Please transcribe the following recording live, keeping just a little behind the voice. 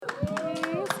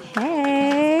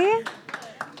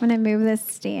I'm going to move this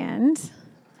stand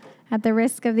at the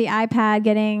risk of the iPad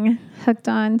getting hooked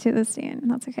on to the stand.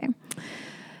 That's okay.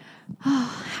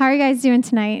 Oh, how are you guys doing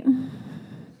tonight?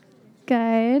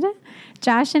 Good.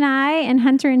 Josh and I and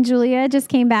Hunter and Julia just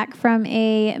came back from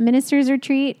a minister's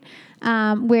retreat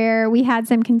where we had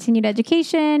some continued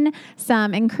education,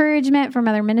 some encouragement from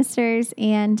other ministers,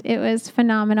 and it was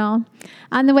phenomenal.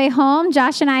 On the way home,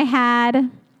 Josh and I had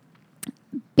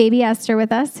baby Esther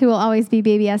with us, who will always be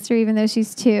baby Esther, even though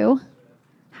she's 2.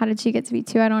 How did she get to be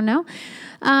 2? I don't know.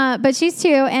 But she's 2,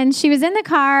 and she was in the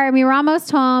car, and we were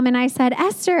almost home, and I said,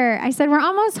 Esther, we're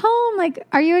almost home. Like,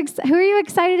 who are you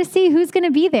excited to see? Who's going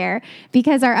to be there?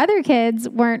 Because our other kids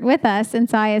weren't with us, and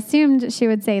so I assumed she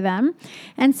would say them.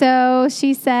 And so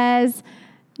she says,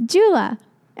 Jula.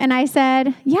 And I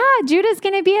said, yeah, Judah's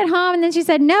going to be at home. And then she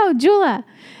said, no, Jula.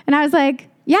 And I was like,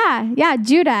 yeah,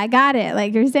 Judah, I got it.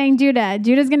 Like, you're saying Judah.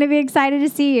 Judah's going to be excited to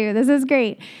see you. This is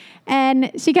great.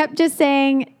 And she kept just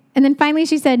saying, and then finally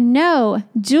she said, no,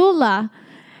 Jula.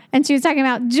 And she was talking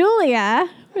about Julia,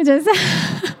 which is,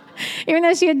 even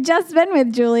though she had just been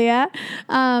with Julia,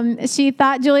 she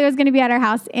thought Julia was going to be at our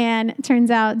house. And it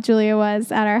turns out Julia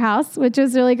was at our house, which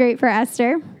was really great for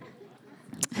Esther.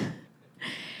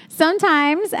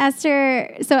 Sometimes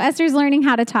Esther's learning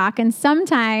how to talk, and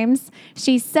sometimes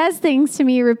she says things to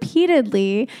me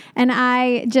repeatedly, and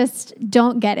I just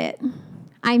don't get it.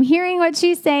 I'm hearing what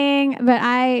she's saying, but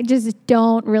I just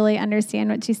don't really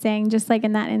understand what she's saying, just like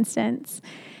in that instance.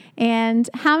 And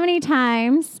how many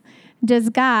times does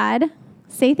God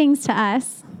say things to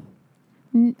us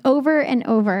over and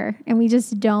over, and we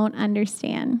just don't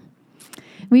understand?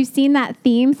 We've seen that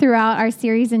theme throughout our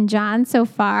series in John so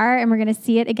far, and we're going to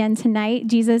see it again tonight.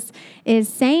 Jesus is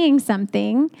saying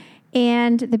something,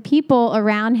 and the people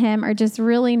around him are just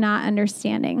really not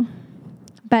understanding.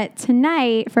 But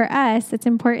tonight, for us, it's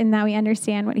important that we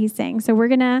understand what he's saying. So we're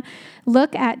going to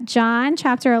look at John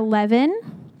chapter 11.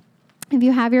 If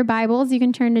you have your Bibles, you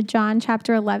can turn to John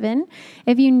chapter 11.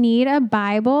 If you need a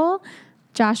Bible,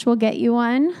 Josh will get you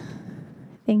one.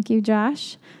 Thank you,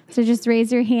 Josh. So just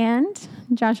raise your hand.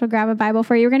 Josh will grab a Bible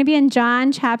for you. We're going to be in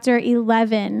John chapter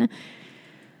 11.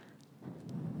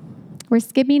 We're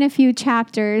skipping a few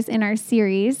chapters in our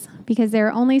series because there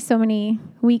are only so many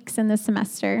weeks in the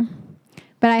semester.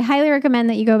 But I highly recommend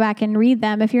that you go back and read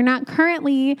them. If you're not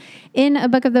currently in a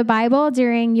book of the Bible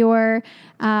during your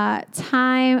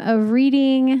time of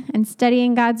reading and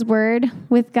studying God's Word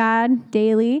with God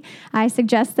daily, I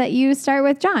suggest that you start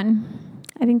with John.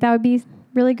 I think that would be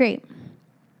really great.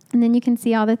 And then you can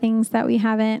see all the things that we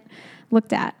haven't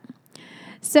looked at.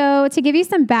 So to give you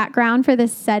some background for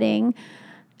this setting,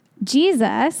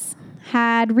 Jesus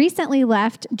had recently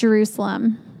left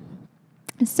Jerusalem.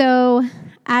 So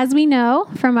as we know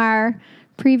from our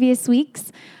previous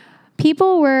weeks,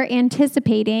 people were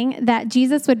anticipating that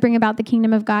Jesus would bring about the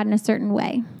kingdom of God in a certain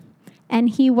way. And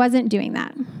he wasn't doing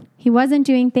that. He wasn't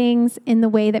doing things in the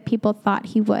way that people thought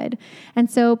he would. And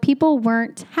so people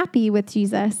weren't happy with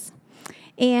Jesus.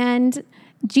 And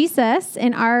Jesus,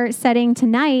 in our setting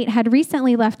tonight, had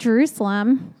recently left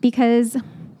Jerusalem because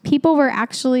people were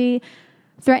actually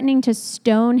threatening to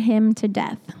stone him to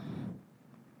death.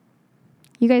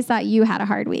 You guys thought you had a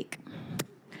hard week.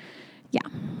 Yeah.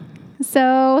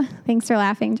 So thanks for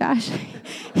laughing, Josh.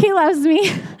 He loves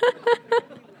me.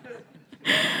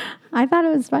 I thought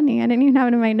it was funny. I didn't even have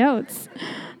it in my notes.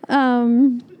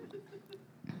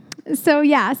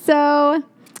 So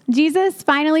Jesus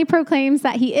finally proclaims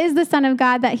that he is the Son of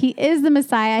God, that he is the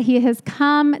Messiah. He has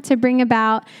come to bring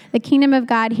about the kingdom of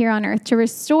God here on earth, to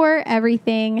restore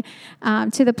everything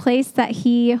to the place that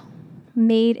he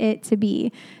made it to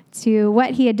be, to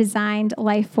what he had designed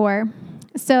life for.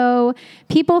 So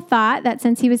people thought that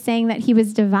since he was saying that he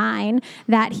was divine,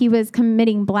 that he was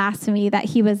committing blasphemy, that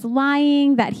he was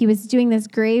lying, that he was doing this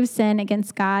grave sin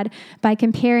against God by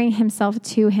comparing himself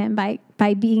to him, by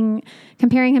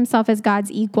comparing himself as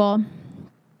God's equal.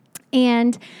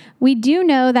 And we do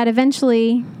know that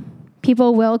eventually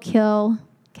people will kill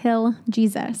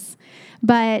Jesus,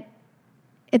 but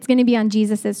it's going to be on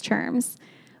Jesus's terms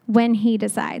when he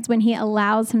decides, when he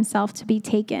allows himself to be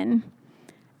taken.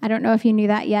 I don't know if you knew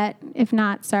that yet. If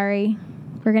not, sorry.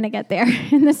 We're going to get there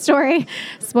in the story.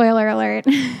 Spoiler alert.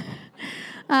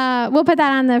 We'll put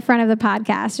that on the front of the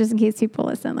podcast just in case people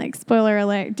listen. Like, spoiler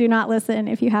alert, do not listen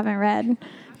if you haven't read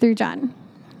through John.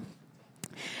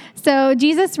 So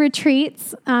Jesus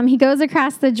retreats. He goes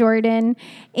across the Jordan,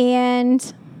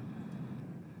 and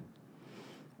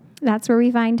that's where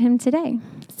we find him today.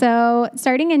 So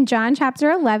starting in John chapter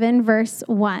 11, verse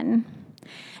 1.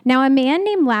 Now a man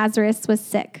named Lazarus was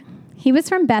sick. He was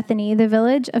from Bethany, the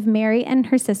village of Mary and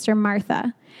her sister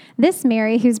Martha. This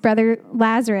Mary, whose brother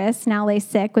Lazarus now lay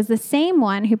sick, was the same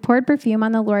one who poured perfume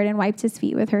on the Lord and wiped his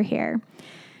feet with her hair.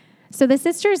 So the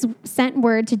sisters sent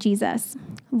word to Jesus,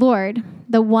 Lord,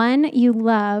 the one you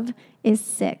love is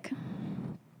sick.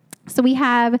 So we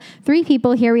have three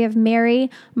people here. We have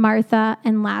Mary, Martha,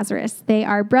 and Lazarus. They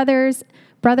are brother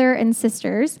and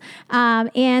sisters,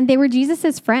 and they were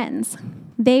Jesus's friends.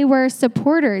 They were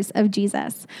supporters of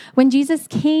Jesus. When Jesus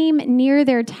came near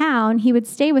their town, he would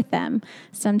stay with them.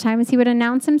 Sometimes he would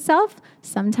announce himself.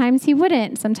 Sometimes he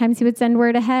wouldn't. Sometimes he would send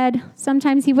word ahead.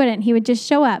 Sometimes he wouldn't. He would just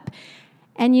show up.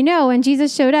 And when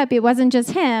Jesus showed up, it wasn't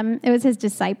just him. It was his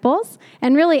disciples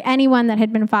and really anyone that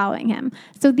had been following him.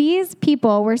 So these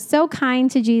people were so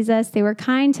kind to Jesus. They were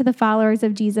kind to the followers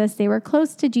of Jesus. They were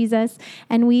close to Jesus.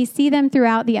 And we see them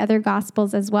throughout the other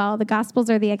Gospels as well. The Gospels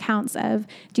are the accounts of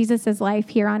Jesus' life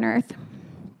here on earth.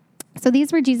 So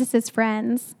these were Jesus'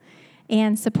 friends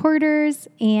and supporters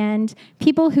and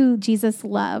people who Jesus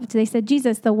loved. They said,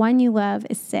 Jesus, the one you love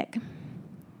is sick.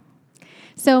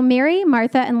 So Mary,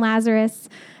 Martha, and Lazarus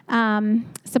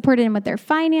supported him with their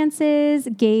finances,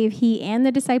 gave he and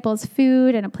the disciples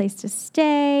food and a place to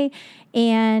stay.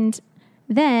 And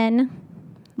then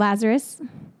Lazarus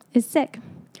is sick.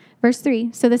 Verse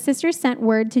 3, so the sisters sent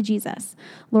word to Jesus,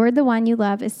 Lord, the one you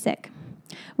love is sick.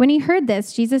 When he heard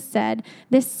this, Jesus said,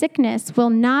 this sickness will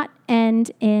not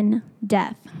end in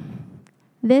death.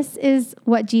 This is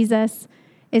what Jesus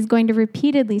is going to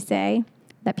repeatedly say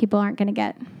that people aren't going to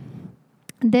get.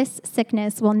 This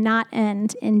sickness will not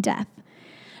end in death.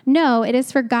 No, it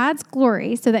is for God's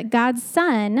glory, so that God's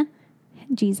Son,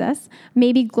 Jesus,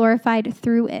 may be glorified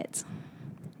through it.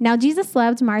 Now, Jesus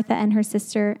loved Martha and her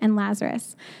sister and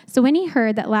Lazarus. So when he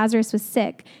heard that Lazarus was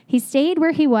sick, he stayed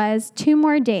where he was 2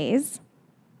 more days.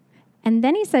 And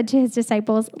then he said to his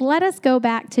disciples, let us go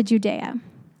back to Judea.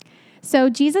 So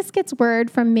Jesus gets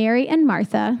word from Mary and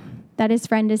Martha that his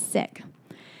friend is sick.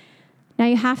 Now,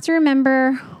 you have to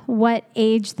remember what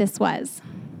age this was.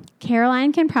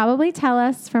 Caroline can probably tell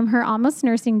us from her almost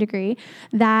nursing degree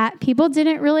that people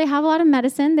didn't really have a lot of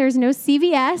medicine. There's no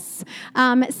CVS.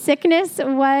 Sickness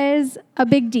was a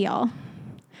big deal.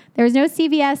 There was no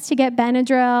CVS to get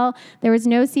Benadryl. There was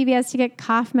no CVS to get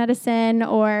cough medicine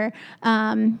or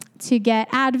to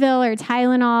get Advil or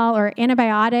Tylenol or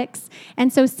antibiotics.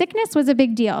 And so sickness was a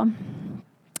big deal.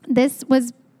 This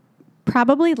was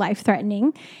probably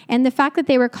life-threatening. And the fact that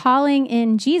they were calling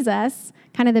in Jesus,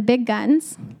 kind of the big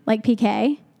guns, like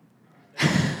PK.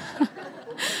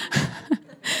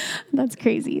 That's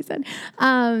crazy, he said.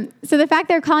 So the fact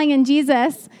they're calling in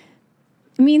Jesus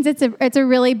means it's a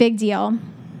really big deal.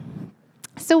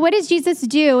 So what does Jesus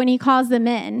do when he calls them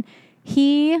in?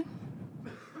 He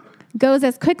goes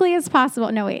as quickly as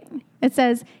possible. No, wait. It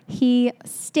says he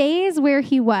stays where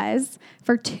he was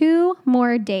for 2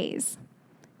 more days.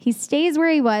 He stays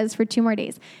where he was for 2 more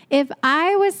days. If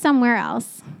I was somewhere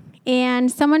else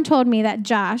and someone told me that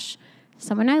Josh,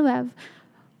 someone I love,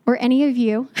 or any of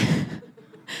you,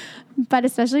 but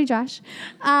especially Josh,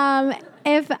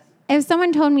 if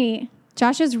someone told me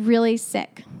Josh is really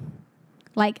sick,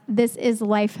 like this is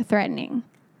life-threatening,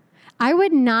 I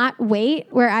would not wait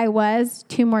where I was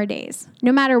 2 more days,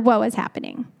 no matter what was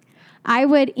happening. I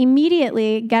would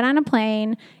immediately get on a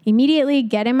plane, immediately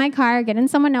get in my car, get in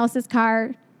someone else's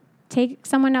car, take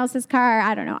someone else's car.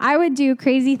 I don't know. I would do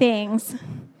crazy things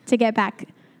to get back.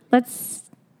 Let's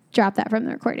drop that from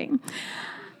the recording.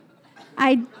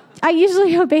 I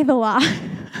usually obey the law.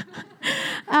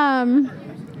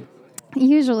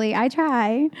 Usually, I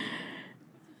try.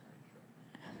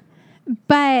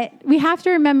 But we have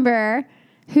to remember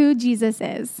who Jesus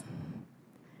is.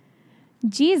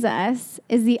 Jesus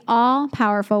is the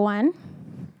all-powerful one.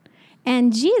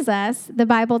 And Jesus, the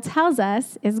Bible tells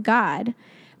us, is God.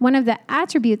 One of the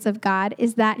attributes of God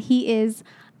is that he is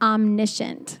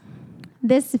omniscient.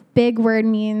 This big word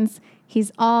means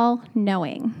he's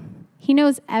all-knowing. He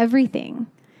knows everything.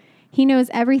 He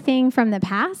knows everything from the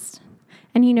past,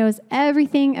 and he knows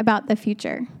everything about the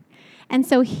future. And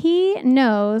so he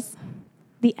knows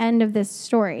the end of this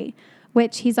story,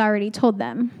 which he's already told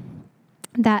them,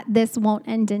 that this won't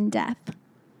end in death.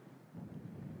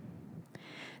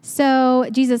 So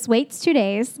Jesus waits 2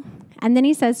 days, and then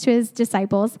he says to his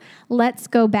disciples, let's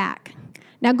go back.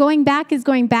 Now, going back is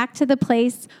going back to the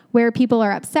place where people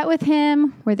are upset with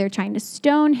him, where they're trying to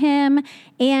stone him,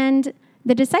 and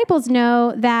the disciples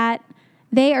know that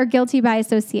they are guilty by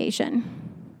association,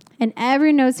 and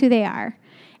everyone knows who they are.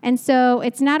 And so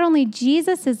it's not only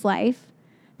Jesus' life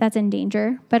that's in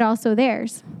danger, but also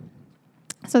theirs.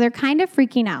 So they're kind of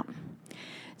freaking out.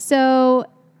 So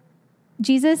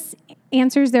Jesus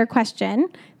answers their question.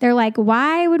 They're like,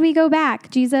 why would we go back?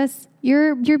 Jesus,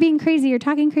 you're being crazy. You're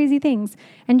talking crazy things.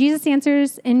 And Jesus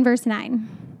answers in verse 9.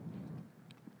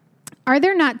 Are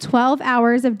there not 12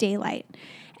 hours of daylight?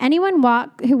 Anyone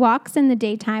who walks in the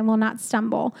daytime will not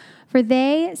stumble, for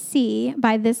they see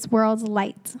by this world's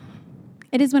light.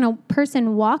 It is when a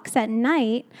person walks at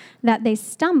night that they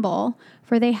stumble,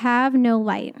 for they have no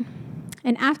light.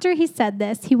 And after he said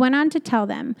this, he went on to tell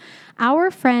them, our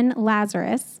friend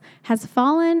Lazarus has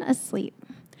fallen asleep,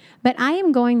 but I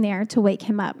am going there to wake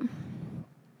him up.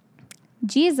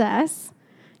 Jesus,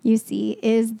 you see,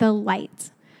 is the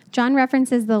light. John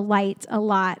references the light a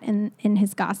lot in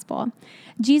his gospel.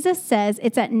 Jesus says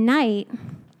it's at night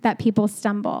that people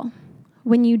stumble.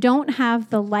 When you don't have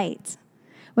the light,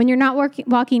 when you're not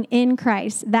walking in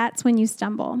Christ, that's when you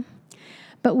stumble.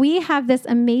 But we have this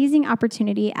amazing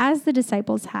opportunity, as the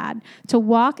disciples had, to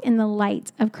walk in the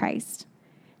light of Christ.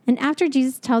 And after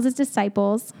Jesus tells his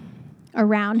disciples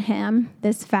around him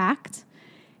this fact,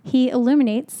 he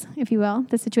illuminates, if you will,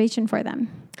 the situation for them.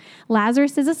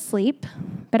 Lazarus is asleep,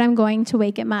 but I'm going to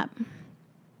wake him up.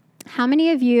 How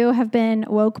many of you have been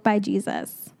woke by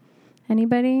Jesus?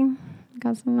 Anybody?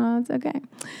 Got some nods? Okay.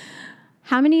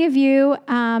 How many of you,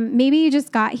 maybe you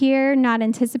just got here not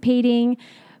anticipating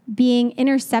being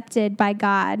intercepted by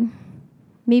God?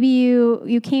 Maybe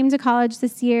you came to college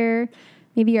this year.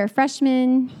 Maybe you're a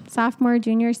freshman, sophomore,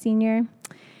 junior, senior,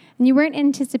 and you weren't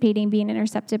anticipating being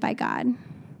intercepted by God.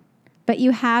 But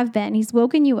you have been. He's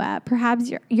woken you up.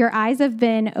 Perhaps your eyes have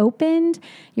been opened.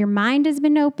 Your mind has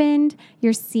been opened.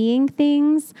 You're seeing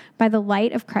things by the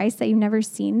light of Christ that you've never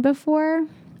seen before.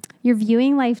 You're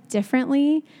viewing life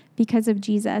differently because of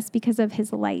Jesus, because of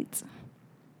his light.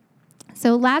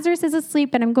 So Lazarus is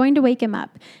asleep, and I'm going to wake him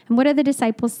up. And what do the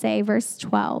disciples say? Verse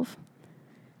 12.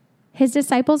 His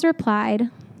disciples replied,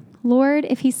 Lord,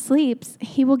 if he sleeps,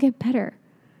 he will get better.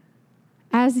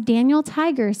 As Daniel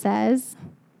Tiger says,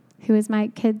 who is my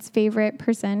kid's favorite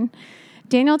person,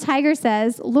 Daniel Tiger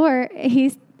says, Lord, he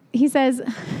says,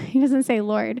 he doesn't say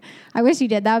Lord. I wish he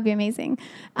did. That would be amazing.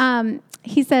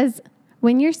 He says,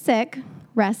 when you're sick,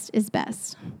 rest is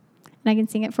best. And I can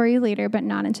sing it for you later, but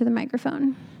not into the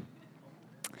microphone.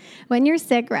 When you're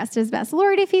sick, rest is best.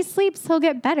 Lord, if he sleeps, he'll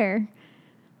get better.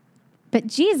 But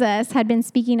Jesus had been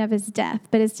speaking of his death,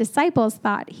 but his disciples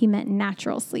thought he meant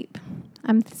natural sleep.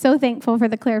 I'm so thankful for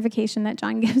the clarification that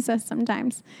John gives us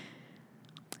sometimes.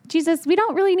 Jesus, we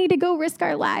don't really need to go risk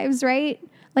our lives, right?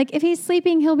 Like, if he's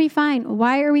sleeping, he'll be fine.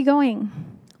 Why are we going?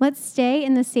 Let's stay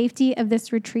in the safety of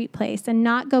this retreat place and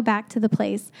not go back to the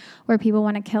place where people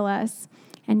want to kill us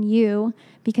and you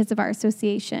because of our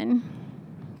association.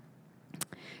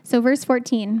 So verse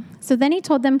 14. So then he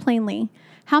told them plainly,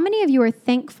 how many of you are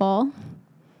thankful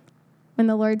when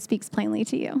the Lord speaks plainly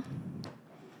to you?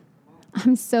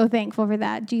 I'm so thankful for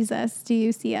that. Jesus, do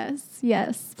you see us?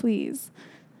 Yes, please.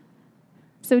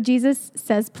 So Jesus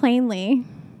says plainly,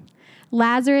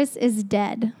 Lazarus is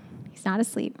dead. He's not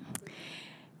asleep.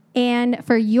 And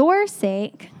for your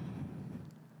sake,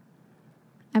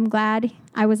 I'm glad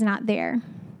I was not there,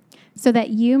 so that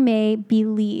you may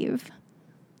believe.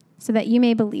 So that you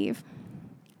may believe.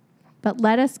 But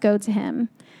let us go to him.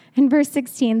 In verse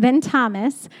 16, then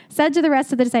Thomas said to the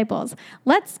rest of the disciples,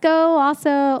 let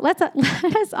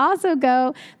us also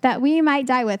go that we might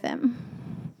die with him.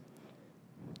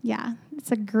 Yeah,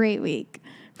 it's a great week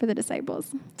for the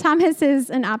disciples. Thomas is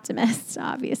an optimist,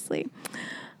 obviously.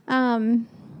 But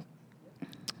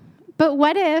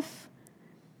what if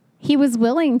he was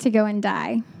willing to go and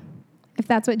die? If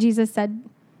that's what Jesus said,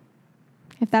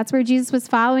 if that's where Jesus was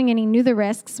following and he knew the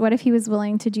risks, what if he was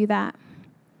willing to do that?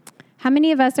 How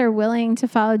many of us are willing to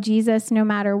follow Jesus no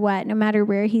matter what, no matter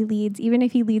where he leads, even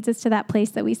if he leads us to that place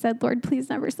that we said, Lord, please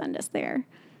never send us there?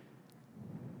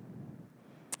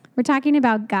 We're talking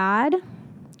about God,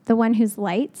 the one who's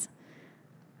light,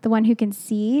 the one who can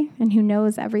see and who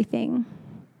knows everything.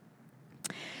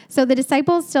 So the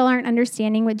disciples still aren't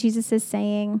understanding what Jesus is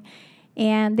saying,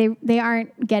 and they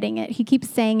aren't getting it. He keeps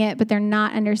saying it, but they're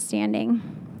not understanding.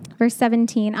 Verse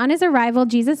 17, on his arrival,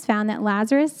 Jesus found that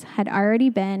Lazarus had already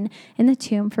been in the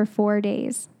tomb for 4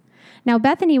 days. Now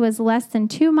Bethany was less than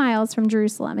 2 miles from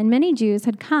Jerusalem, and many Jews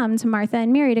had come to Martha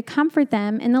and Mary to comfort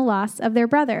them in the loss of their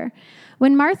brother.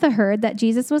 When Martha heard that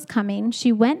Jesus was coming,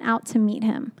 she went out to meet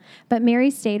him, but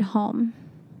Mary stayed home.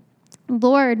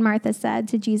 Lord, Martha said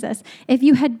to Jesus, if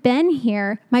you had been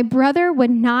here, my brother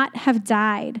would not have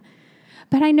died.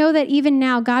 But I know that even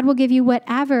now God will give you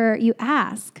whatever you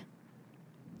ask.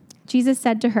 Jesus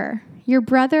said to her, your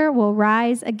brother will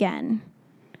rise again.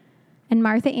 And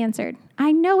Martha answered,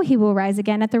 I know he will rise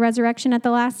again at the resurrection at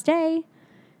the last day.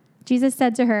 Jesus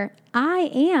said to her,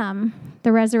 I am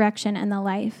the resurrection and the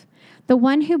life. The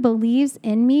one who believes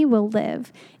in me will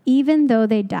live, even though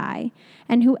they die.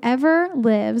 And whoever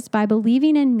lives by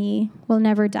believing in me will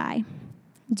never die.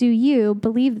 Do you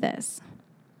believe this?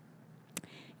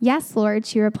 Yes, Lord,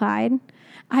 she replied.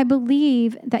 I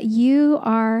believe that you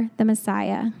are the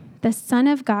Messiah, the Son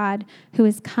of God who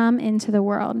has come into the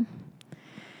world.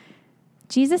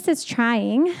 Jesus is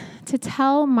trying to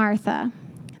tell Martha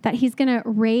that he's going to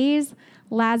raise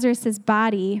Lazarus'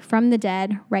 body from the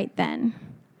dead right then.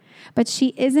 But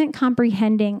she isn't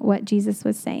comprehending what Jesus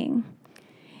was saying.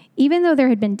 Even though there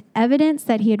had been evidence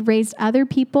that he had raised other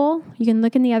people, you can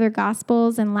look in the other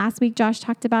Gospels, and last week Josh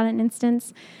talked about an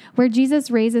instance where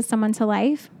Jesus raises someone to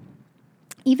life.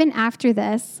 Even after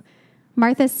this,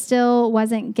 Martha still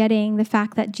wasn't getting the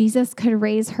fact that Jesus could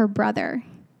raise her brother.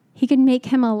 He could make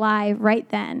him alive right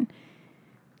then.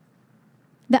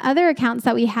 The other accounts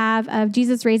that we have of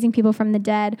Jesus raising people from the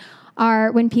dead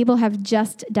are when people have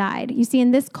just died. You see,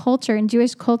 in this culture, in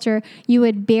Jewish culture, you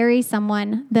would bury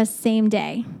someone the same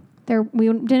day. We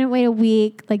didn't wait a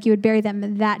week, like you would bury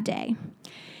them that day.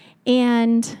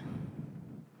 And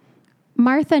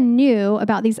Martha knew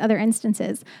about these other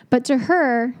instances, but to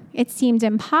her, it seemed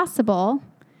impossible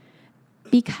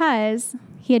because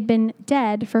he had been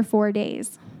dead for 4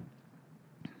 days.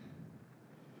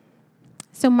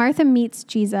 So Martha meets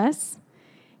Jesus,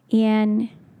 and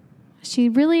she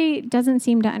really doesn't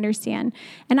seem to understand.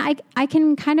 And I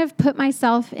can kind of put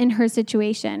myself in her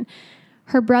situation.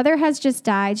 Her brother has just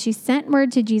died. She sent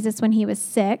word to Jesus when he was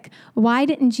sick. Why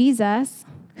didn't Jesus,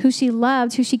 who she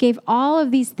loved, who she gave all of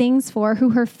these things for, who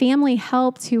her family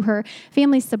helped, who her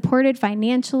family supported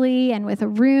financially and with a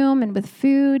room and with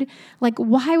food,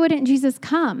 why wouldn't Jesus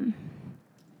come?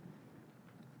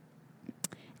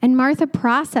 And Martha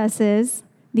processes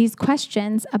these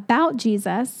questions about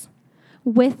Jesus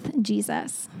with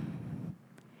Jesus.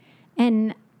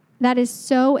 And that is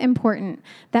so important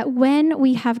that when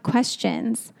we have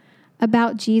questions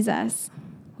about Jesus,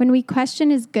 when we question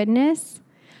his goodness,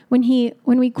 when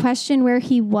we question where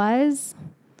he was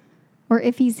or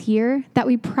if he's here, that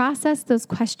we process those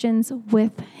questions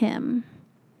with him,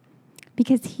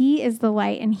 because he is the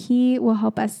light and he will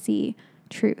help us see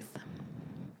truth.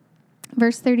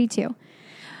 Verse 32.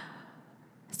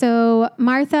 So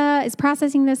Martha is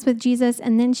processing this with Jesus,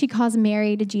 and then she calls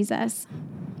Mary to Jesus.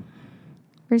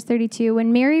 Verse 32,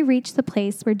 when Mary reached the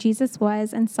place where Jesus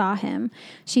was and saw him,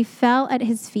 she fell at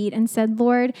his feet and said,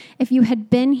 Lord, if you had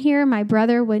been here, my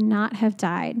brother would not have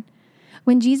died.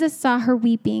 When Jesus saw her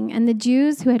weeping, and the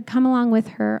Jews who had come along with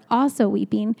her also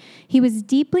weeping, he was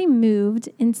deeply moved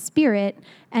in spirit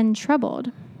and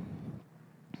troubled.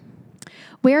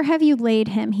 Where have you laid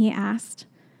him? He asked.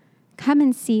 Come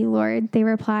and see, Lord, they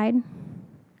replied.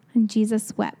 And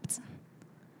Jesus wept.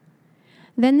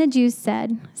 Then the Jews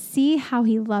said, see how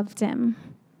he loved him.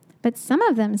 But some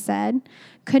of them said,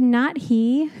 could not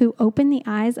he who opened the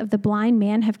eyes of the blind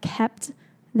man have kept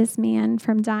this man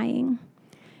from dying?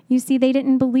 You see, they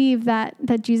didn't believe that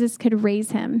Jesus could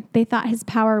raise him. They thought his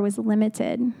power was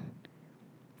limited.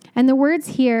 And the words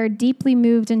here, deeply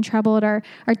moved and troubled, are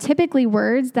typically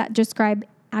words that describe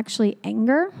actually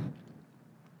anger.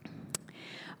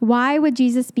 Why would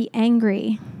Jesus be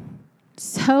angry?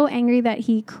 So angry that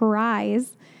he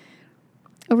cries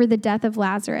over the death of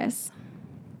Lazarus.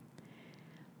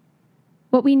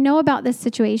 What we know about this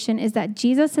situation is that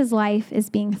Jesus' life is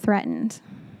being threatened.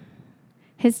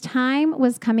 His time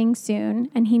was coming soon,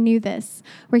 and he knew this,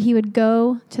 where he would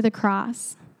go to the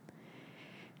cross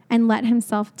and let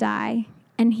himself die.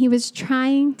 And he was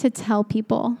trying to tell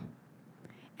people,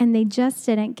 and they just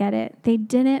didn't get it. They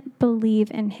didn't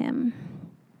believe in him.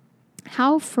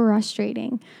 How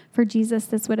frustrating for Jesus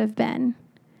this would have been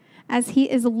as he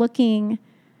is looking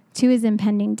to his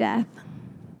impending death,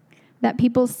 that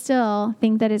people still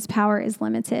think that his power is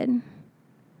limited.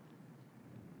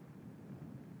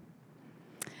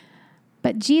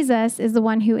 But Jesus is the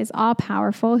one who is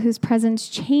all-powerful, whose presence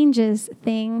changes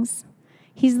things.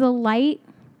 He's the light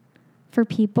for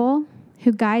people,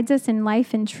 who guides us in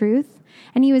life and truth.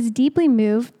 And he was deeply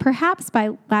moved, perhaps by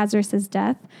Lazarus'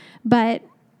 death, but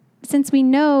since we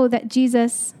know that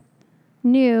Jesus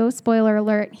knew, spoiler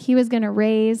alert, he was going to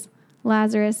raise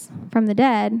Lazarus from the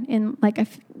dead in a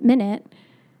minute,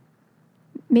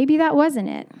 maybe that wasn't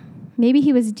it. Maybe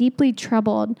he was deeply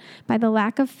troubled by the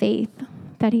lack of faith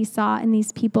that he saw in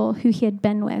these people who he had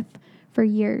been with for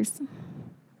years.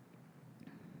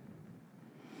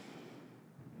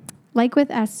 Like with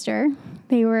Esther,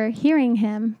 they were hearing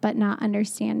him but not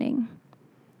understanding.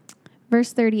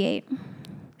 Verse 38.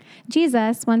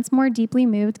 Jesus, once more deeply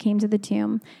moved, came to the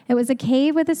tomb. It was a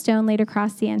cave with a stone laid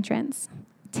across the entrance.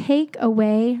 "Take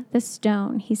away the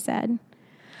stone," he said.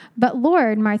 "But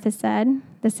Lord," Martha said,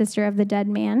 the sister of the dead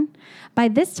man, "by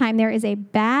this time there is a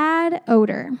bad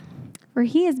odor, for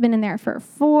he has been in there for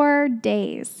 4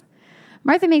 days."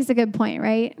 Martha makes a good point,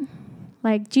 right?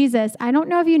 Like, Jesus, I don't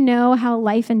know if you know how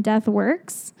life and death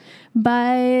works,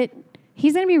 but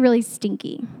he's going to be really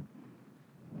stinky.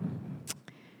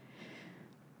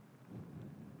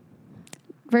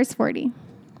 Verse 40.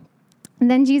 And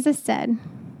then Jesus said,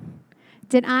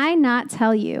 "Did I not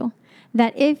tell you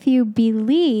that if you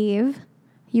believe,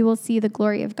 you will see the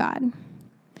glory of God?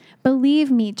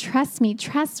 Believe me, trust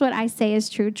what I say is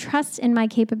true. Trust in my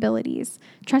capabilities.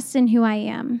 Trust in who I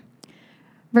am."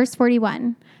 Verse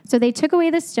 41. So they took away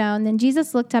the stone. Then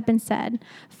Jesus looked up and said,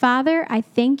 "Father, I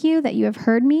thank you that you have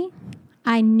heard me.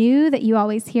 I knew that you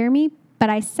always hear me, but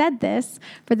I said this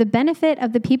for the benefit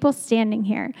of the people standing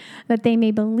here, that they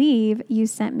may believe you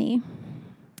sent me."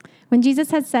 When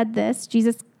Jesus had said this,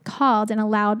 Jesus called in a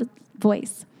loud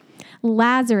voice,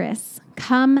 "Lazarus,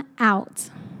 come out."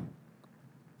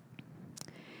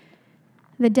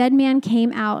 The dead man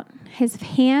came out, his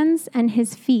hands and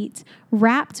his feet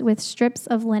wrapped with strips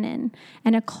of linen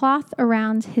and a cloth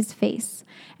around his face.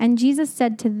 And Jesus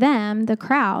said to them, the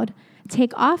crowd,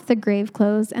 "Take off the grave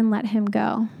clothes and let him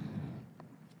go."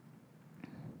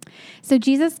 So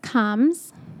Jesus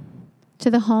comes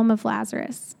to the home of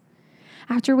Lazarus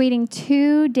after waiting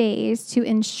 2 days to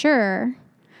ensure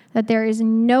that there is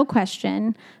no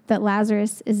question that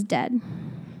Lazarus is dead.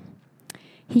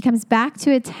 He comes back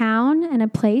to a town and a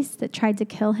place that tried to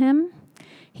kill him.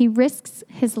 He risks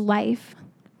his life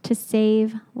to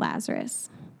save Lazarus,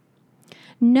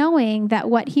 knowing that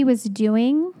what he was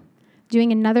doing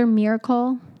another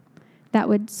miracle that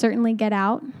would certainly get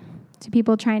out to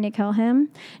people trying to kill him,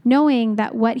 knowing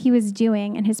that what he was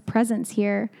doing and his presence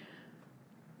here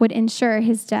would ensure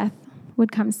his death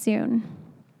would come soon.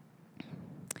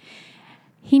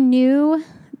 He knew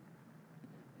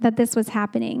that this was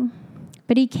happening,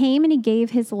 but he came and he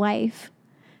gave his life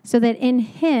so that in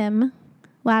him,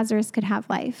 Lazarus could have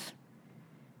life.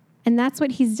 And that's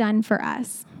what he's done for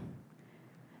us.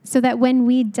 So that when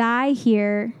we die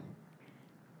here,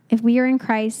 if we are in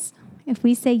Christ, if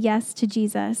we say yes to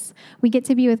Jesus, we get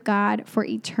to be with God for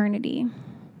eternity.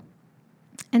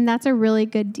 And that's a really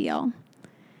good deal.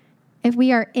 If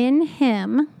we are in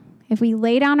him, if we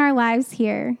lay down our lives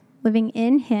here, living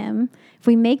in him, if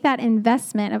we make that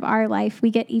investment of our life, we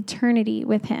get eternity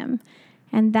with him.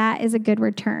 And that is a good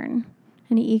return.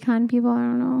 Any econ people? I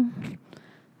don't know.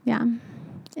 Yeah,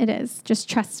 it is. Just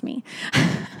trust me.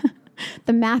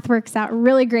 The math works out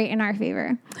really great in our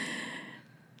favor.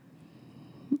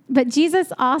 But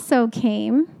Jesus also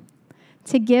came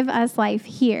to give us life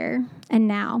here and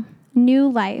now. New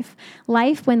life.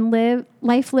 Life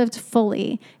lived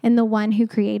fully in the one who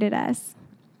created us.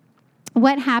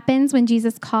 What happens when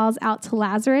Jesus calls out to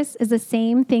Lazarus is the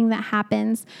same thing that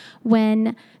happens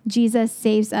when Jesus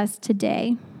saves us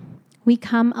today. We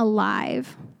come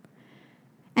alive.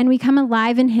 And we come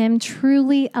alive in him,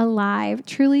 truly alive,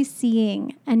 truly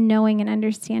seeing and knowing and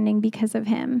understanding because of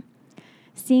him.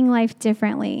 Seeing life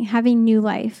differently, having new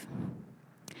life.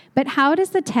 But how does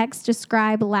the text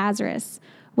describe Lazarus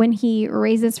when he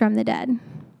raises from the dead?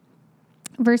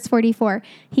 Verse 44,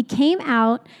 he came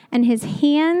out and his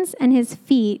hands and his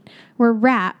feet were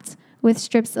wrapped with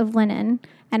strips of linen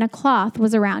and a cloth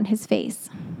was around his face.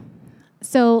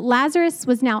 So Lazarus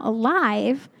was now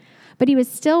alive, but he was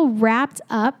still wrapped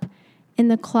up in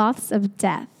the cloths of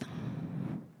death.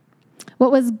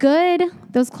 What was good,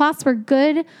 those cloths were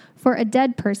good for a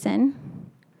dead person,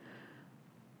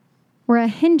 were a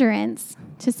hindrance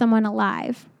to someone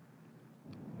alive.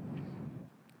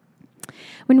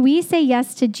 When we say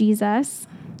yes to Jesus,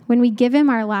 when we give him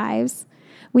our lives,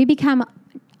 we become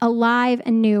alive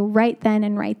and new right then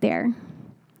and right there.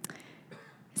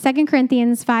 2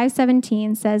 Corinthians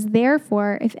 5:17 says,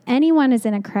 "Therefore, if anyone is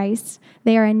in a Christ,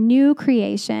 they are a new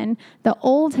creation. The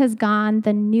old has gone,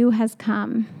 the new has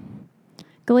come."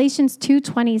 Galatians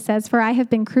 2:20 says, "For I have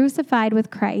been crucified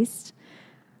with Christ,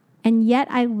 and yet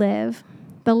I live.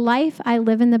 The life I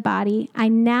live in the body, I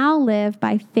now live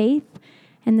by faith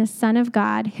in the Son of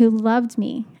God who loved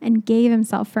me and gave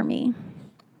himself for me."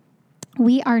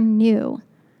 We are new,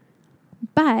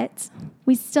 but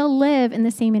we still live in the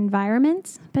same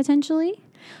environment, potentially.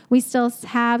 We still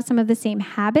have some of the same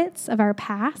habits of our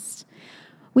past.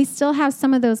 We still have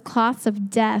some of those cloths of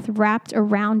death wrapped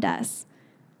around us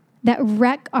that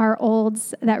reek of our old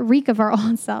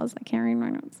selves. I can't read my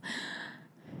notes.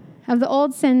 Of the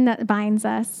old sin that binds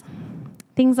us.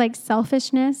 Things like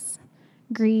selfishness,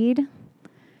 greed,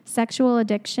 sexual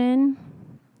addiction,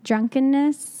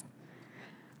 drunkenness,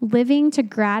 living to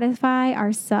gratify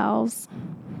ourselves.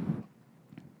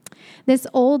 This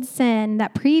old sin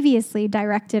that previously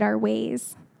directed our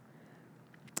ways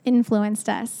influenced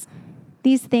us.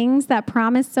 These things that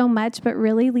promise so much but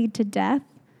really lead to death.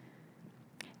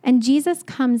 And Jesus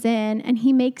comes in and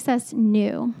he makes us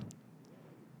new.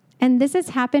 And this has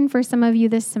happened for some of you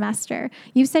this semester.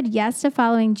 You've said yes to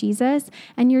following Jesus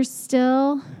and you're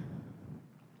still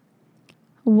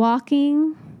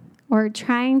walking or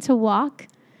trying to walk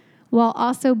while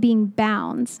also being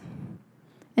bound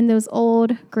in those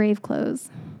old grave clothes.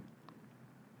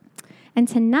 And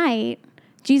tonight,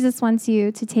 Jesus wants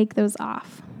you to take those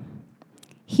off.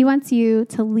 He wants you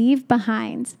to leave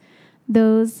behind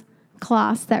those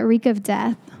cloths that reek of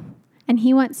death, and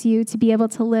he wants you to be able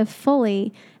to live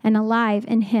fully and alive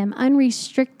in him,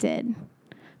 unrestricted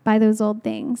by those old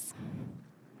things,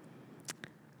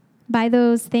 by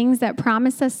those things that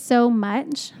promise us so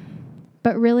much,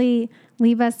 but really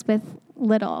leave us with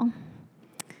little,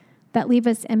 that leave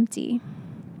us empty,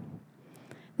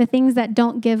 the things that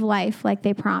don't give life like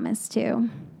they promise to.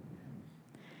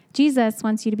 Jesus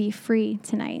wants you to be free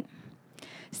tonight.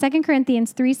 2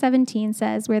 Corinthians 3:17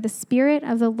 says, where the Spirit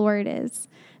of the Lord is,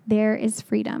 there is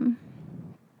freedom.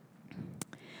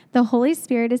 The Holy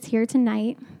Spirit is here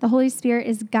tonight. The Holy Spirit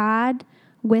is God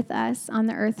with us on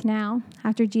the earth now.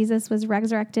 After Jesus was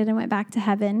resurrected and went back to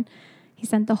heaven, he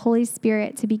sent the Holy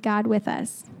Spirit to be God with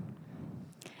us.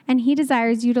 And he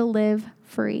desires you to live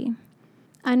free,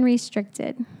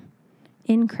 unrestricted,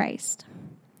 in Christ.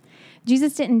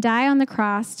 Jesus didn't die on the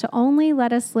cross to only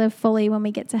let us live fully when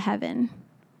we get to heaven.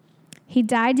 He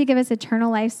died to give us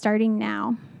eternal life starting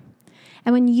now.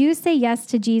 And when you say yes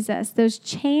to Jesus, those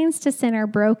chains to sin are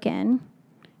broken.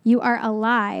 You are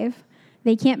alive.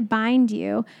 They can't bind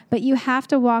you, but you have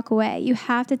to walk away. You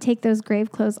have to take those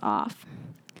grave clothes off.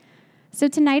 So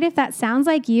tonight, if that sounds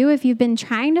like you, if you've been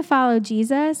trying to follow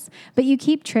Jesus, but you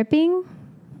keep tripping,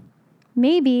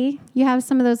 maybe you have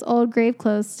some of those old grave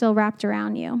clothes still wrapped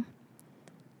around you.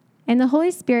 And the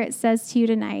Holy Spirit says to you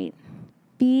tonight,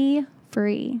 be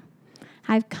free.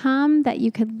 I've come that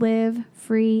you could live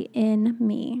free in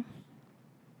me.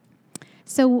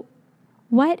 So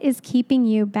what is keeping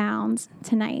you bound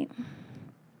tonight?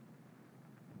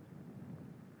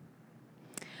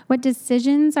 What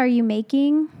decisions are you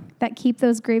making that keep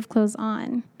those grave clothes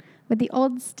on? With the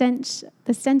old stench,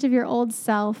 the stench of your old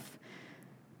self,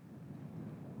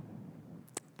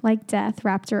 like death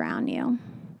wrapped around you.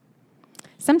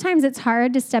 Sometimes it's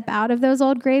hard to step out of those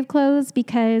old grave clothes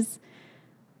because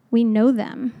we know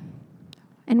them.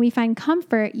 And we find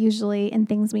comfort usually in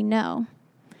things we know.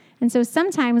 And so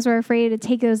sometimes we're afraid to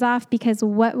take those off because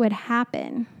what would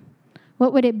happen?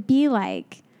 What would it be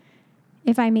like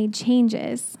if I made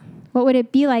changes? What would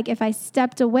it be like if I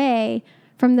stepped away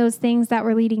from those things that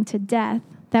were leading to death,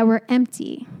 that were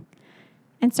empty,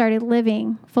 and started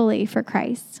living fully for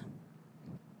Christ?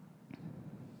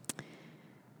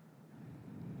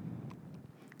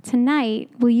 Tonight,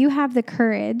 will you have the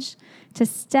courage to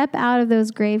step out of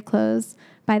those grave clothes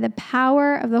by the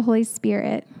power of the Holy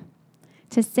Spirit,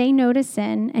 to say no to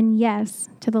sin and yes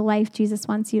to the life Jesus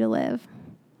wants you to live?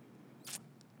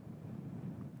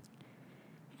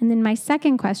 And then my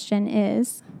second question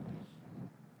is,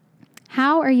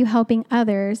 how are you helping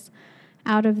others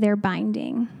out of their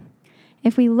binding?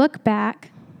 If we look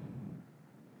back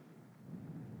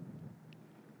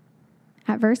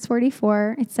at verse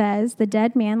 44, it says, the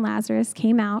dead man Lazarus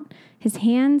came out, his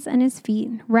hands and his feet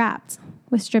wrapped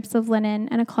with strips of linen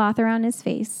and a cloth around his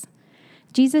face.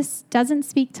 Jesus doesn't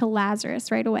speak to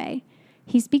Lazarus right away.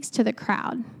 He speaks to the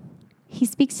crowd. He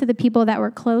speaks to the people that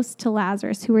were close to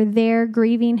Lazarus, who were there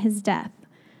grieving his death,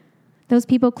 those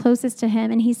people closest to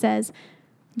him. And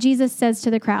Jesus says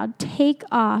to the crowd, take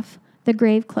off the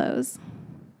grave clothes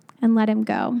and let him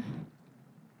go.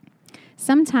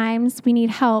 Sometimes we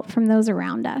need help from those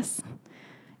around us.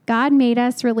 God made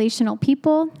us relational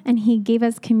people, and he gave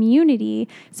us community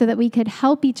so that we could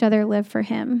help each other live for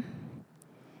him.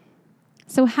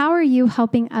 So how are you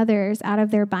helping others out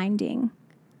of their binding?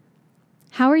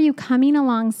 How are you coming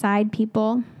alongside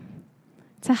people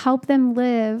to help them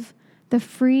live the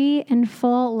free and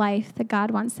full life that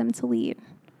God wants them to lead?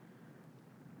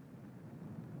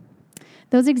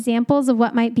 Those examples of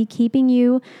what might be keeping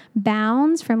you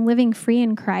bound from living free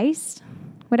in Christ,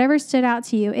 whatever stood out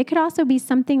to you, it could also be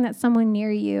something that someone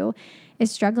near you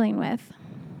is struggling with.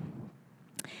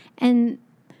 And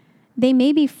they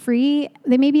may be free,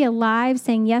 they may be alive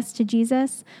saying yes to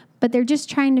Jesus, but they're just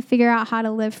trying to figure out how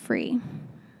to live free.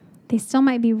 They still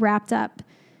might be wrapped up,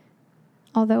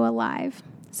 although alive.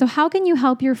 So how can you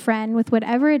help your friend with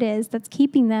whatever it is that's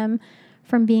keeping them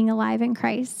from being alive in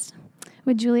Christ?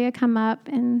 Would Julia come up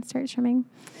and start strumming?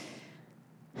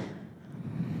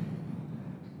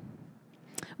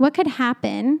 What could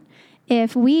happen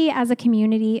if we, as a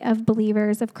community of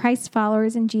believers, of Christ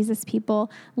followers and Jesus people,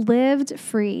 lived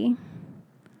free,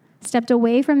 stepped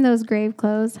away from those grave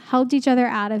clothes, helped each other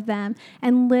out of them,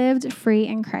 and lived free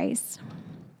in Christ?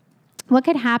 What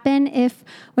could happen if,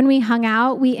 when we hung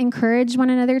out, we encouraged one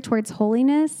another towards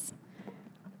holiness?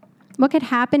 What could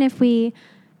happen if we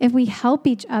help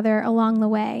each other along the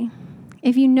way?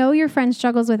 If you know your friend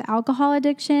struggles with alcohol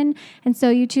addiction, and so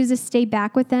you choose to stay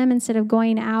back with them instead of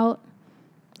going out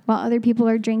while other people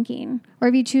are drinking, or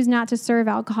if you choose not to serve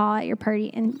alcohol at your party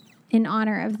in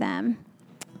honor of them.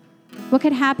 What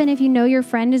could happen if you know your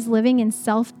friend is living in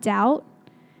self-doubt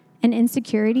and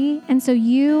insecurity, and so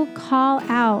you call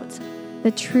out the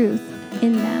truth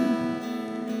in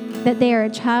them, that they are a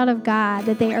child of God,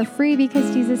 that they are free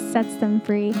because Jesus sets them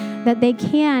free, that they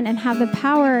can and have the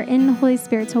power in the Holy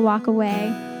Spirit to walk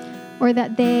away, or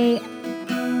that they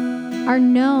are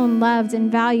known, loved,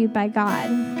 and valued by God?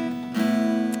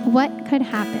 What could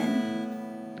happen?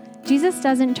 Jesus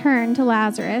doesn't turn to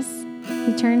Lazarus.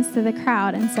 He turns to the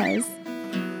crowd and says,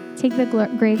 take the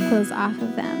grave clothes off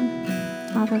of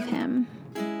them, off of him.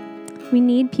 We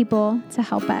need people to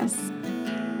help us.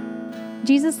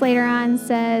 Jesus later on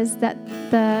says that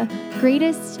the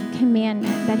greatest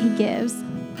commandment that he gives,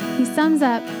 he sums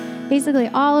up basically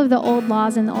all of the old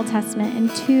laws in the Old Testament in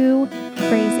 2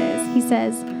 phrases. He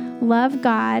says, love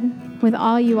God with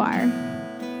all you are,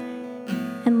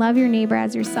 and love your neighbor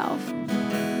as yourself.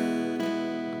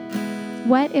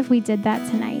 What if we did that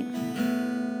tonight?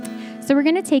 So we're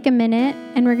going to take a minute,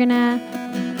 and we're going to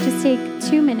just take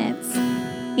 2 minutes,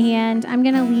 and I'm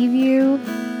going to leave you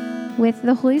with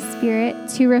the Holy Spirit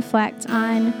to reflect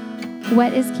on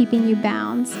what is keeping you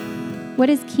bound, what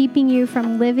is keeping you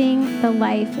from living the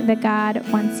life that God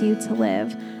wants you to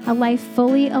live, a life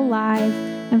fully alive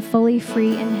and fully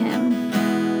free in him.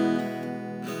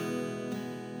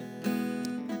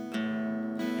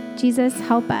 Jesus,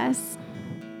 help us.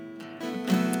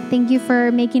 Thank you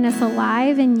for making us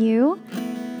alive in you,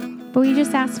 but we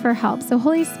just ask for help. So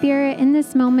Holy Spirit, in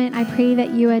this moment, I pray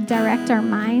that you would direct our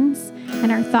minds and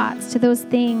our thoughts to those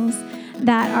things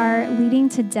that are leading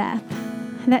to death,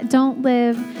 that don't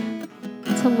live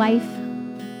to life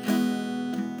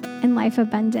and life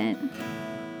abundant.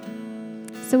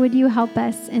 So would you help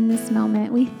us in this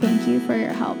moment? We thank you for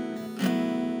your help.